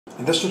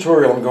In this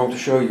tutorial I'm going to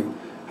show you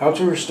how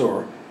to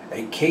restore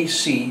a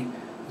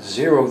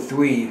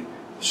KC03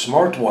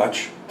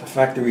 Smartwatch to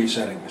factory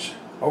settings.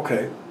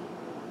 Okay.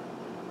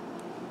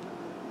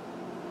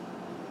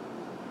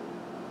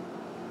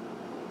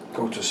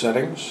 Go to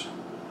Settings,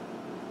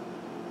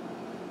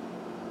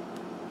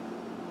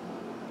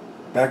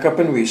 Backup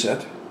and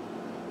Reset,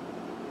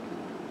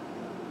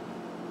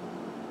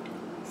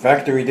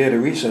 Factory Data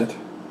Reset,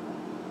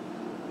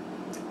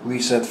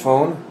 Reset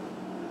Phone,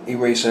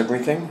 Erase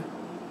Everything,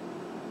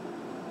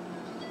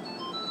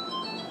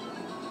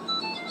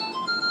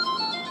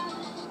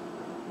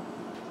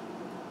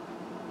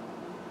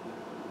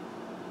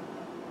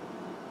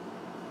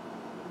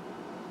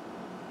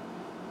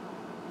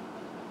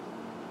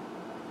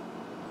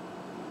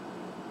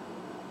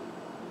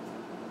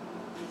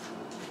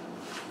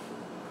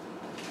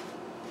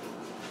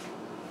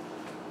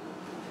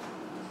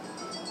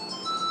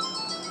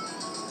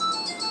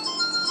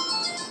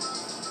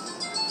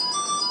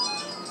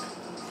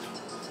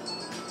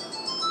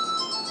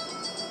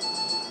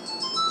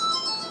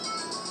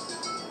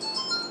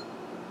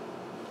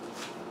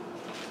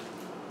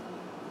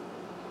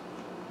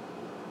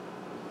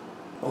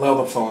 allow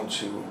the phone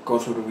to go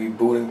through the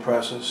rebooting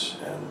process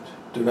and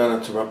do not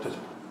interrupt it.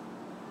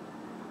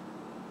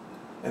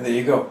 And there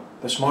you go.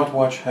 The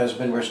smartwatch has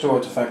been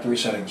restored to factory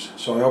settings.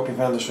 So I hope you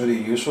found this video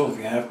useful. If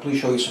you have, please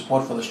show your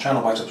support for this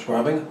channel by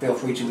subscribing. Feel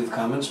free to leave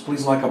comments.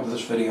 Please like up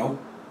this video.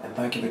 And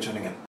thank you for tuning in.